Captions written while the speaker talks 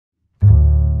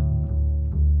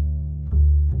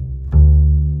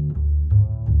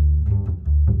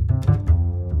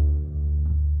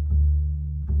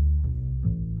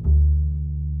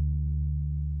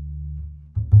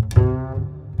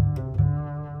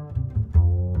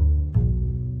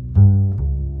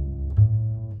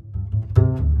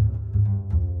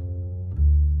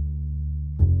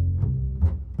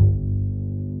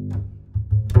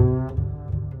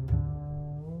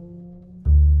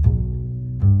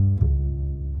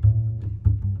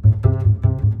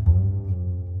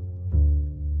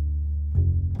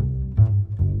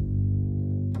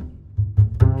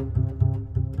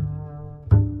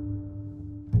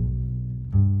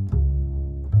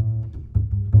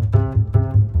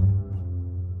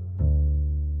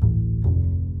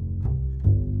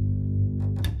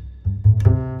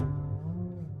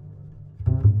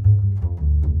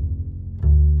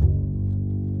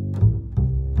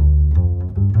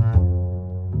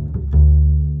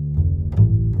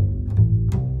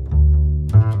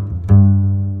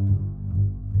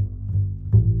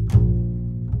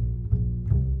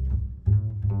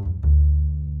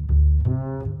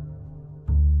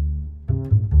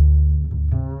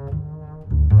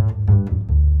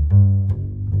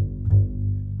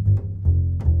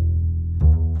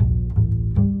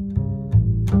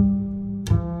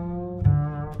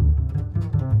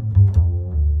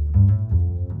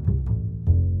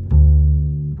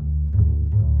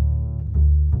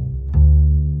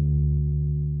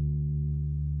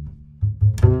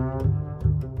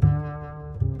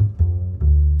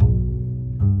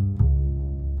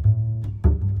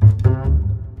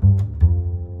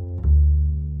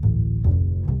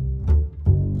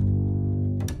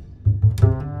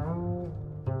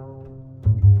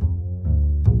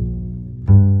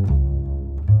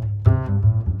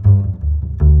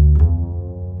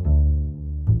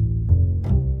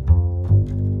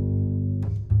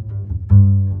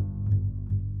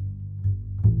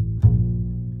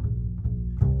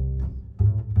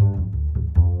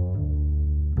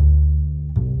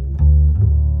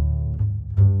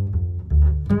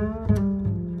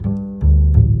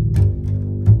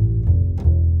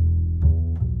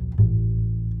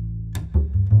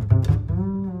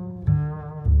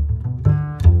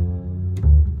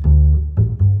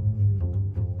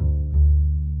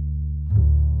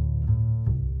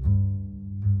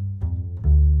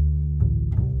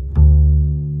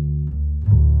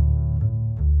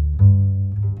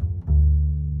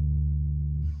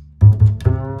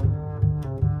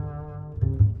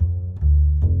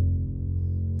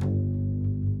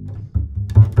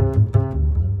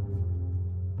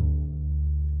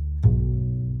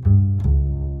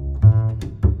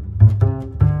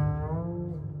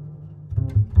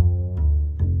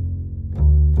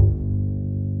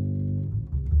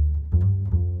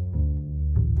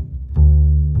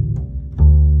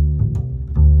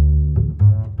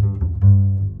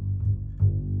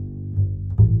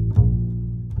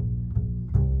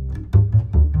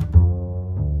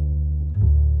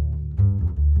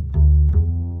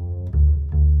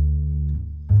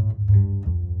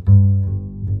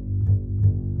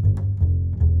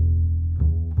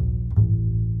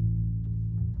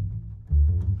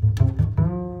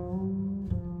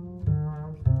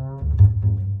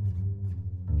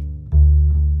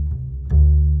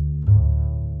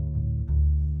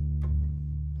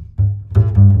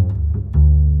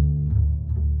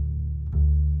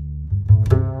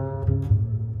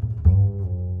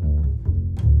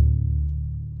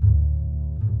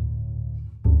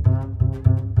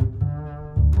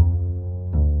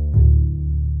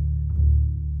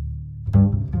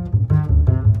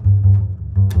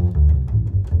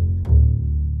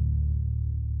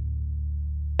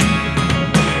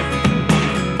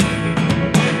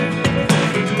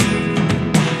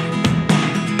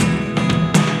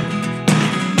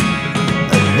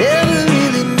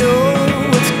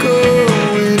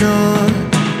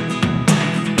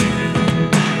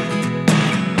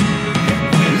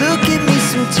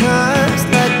Sometimes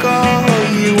like all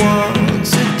you want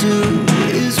to do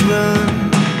is run.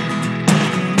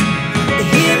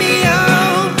 Hear me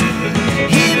out,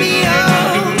 hear me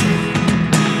out.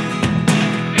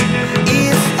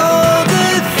 If all the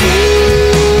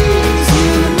things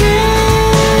you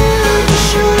never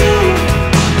show,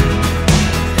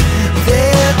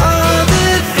 there are the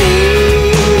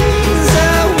things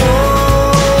I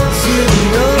want you to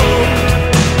know.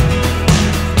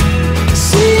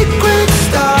 Secrets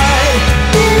start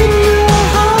in your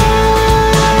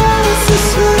heart so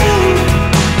slow.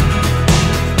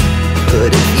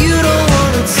 But if you don't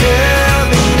wanna tell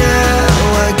me now,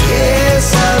 I guess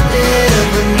I'll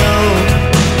never know.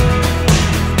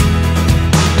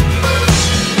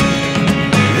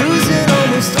 Losing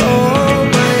almost all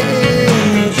my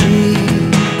energy.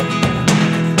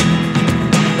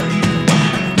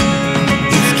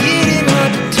 It's getting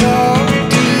hard to talk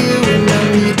to you, and I'm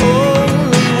the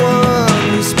only one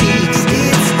who speaks.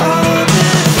 It's all the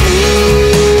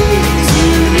things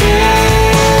you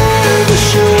never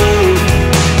show.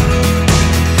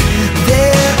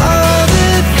 There are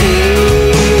the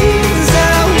things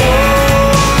I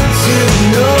want to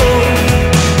know.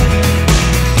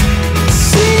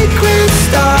 Secrets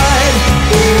start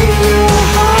in your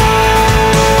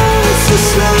heart so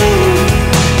slow.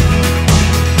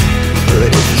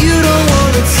 But if you don't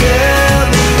wanna tell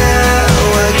me now,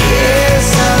 I guess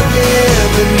I'll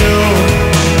never know.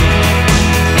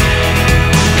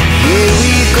 Here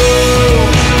we go,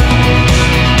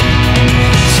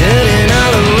 turning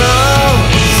all the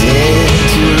wrongs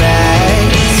into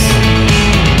rights.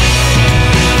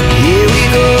 Here we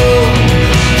go,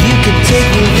 you can take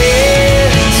me there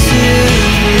tonight.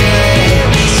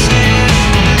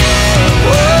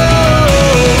 Whoa,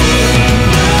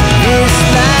 this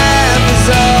life is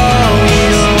all we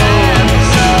know.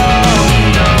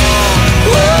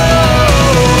 Whoa,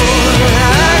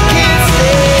 I can't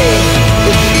stay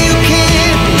if you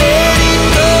can't let it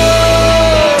go.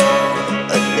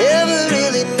 I never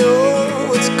really know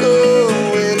what's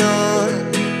going on,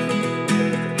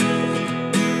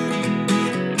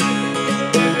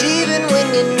 and even when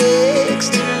you're next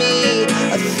to me,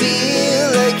 I feel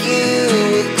like you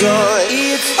were gone.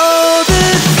 It's all the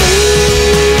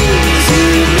things you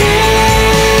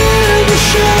never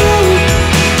show.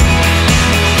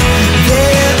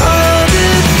 There are the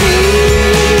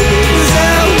things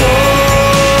I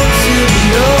want to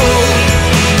know.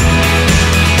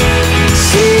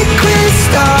 Secrets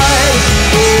start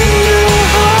in your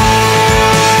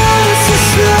heart so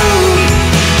slow.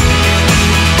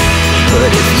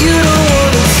 But if you don't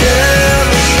wanna tell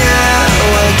me now,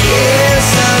 I guess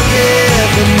I'll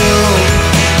never know.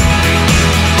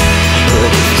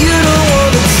 But if you don't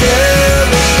wanna tell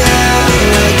me now,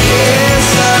 I guess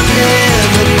I'll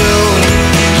never know.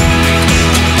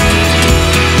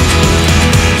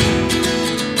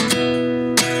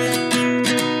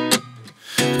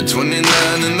 At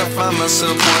 29 and I find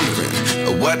myself wondering,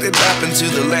 what did happen to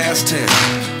the last 10?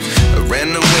 I ran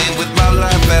away with my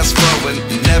life, fast forward,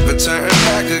 never turn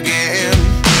back again.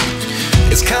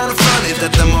 It's kinda funny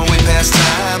that the more we pass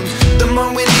time, the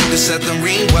more we need to set the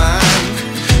rewind.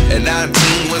 And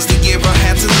 19 was the year I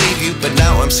had to leave you, but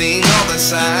now I'm seeing all the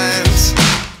signs.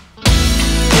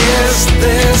 Is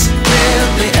this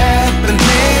really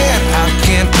happening? I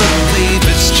can't believe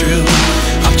it's true.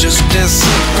 I'm just as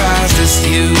surprised as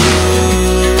you.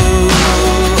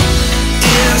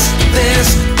 Is this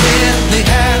really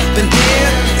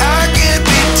happening? I can't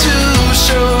be too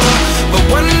sure, but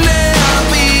one day I'll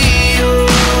be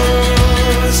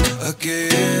yours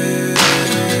again.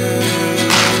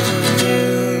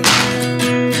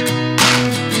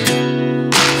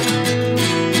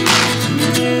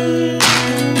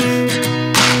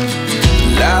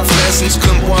 Life lessons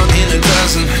come one in a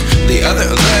dozen. The other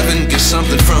 11 get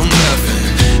something from nothing.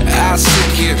 I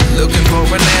sit here looking for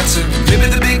an answer. Maybe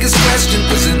the biggest question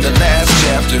was in the last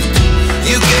chapter.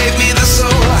 You gave me the soul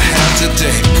I have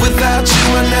today. Without you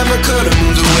I never could have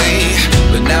moved away.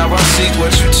 But now I see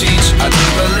what you teach. I do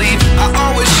believe I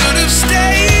always should have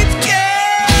stayed.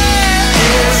 Yeah.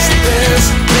 Is this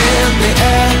really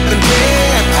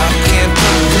happening? I can't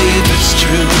believe it's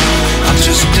true. I'm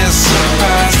just as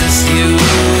surprised as you.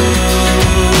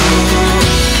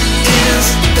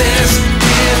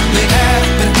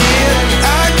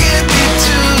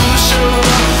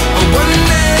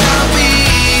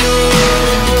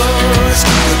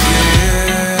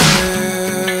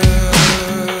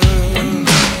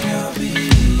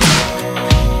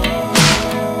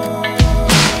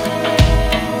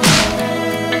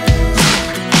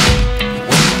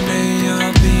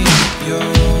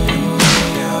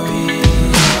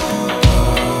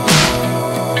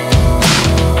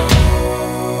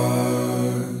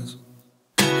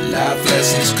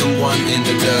 come 1 in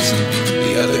a dozen.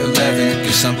 The other 11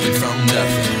 give something from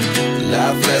nothing.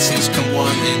 Life lessons come 1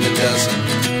 in a dozen.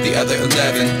 The other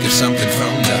 11 give something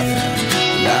from nothing.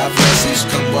 Life lessons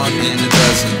come 1 in a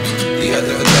dozen. The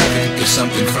other 11 give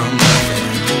something from nothing.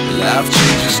 Life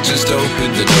changes, just open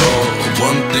the door.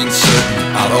 One thing's certain,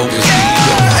 I'll always be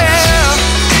yours.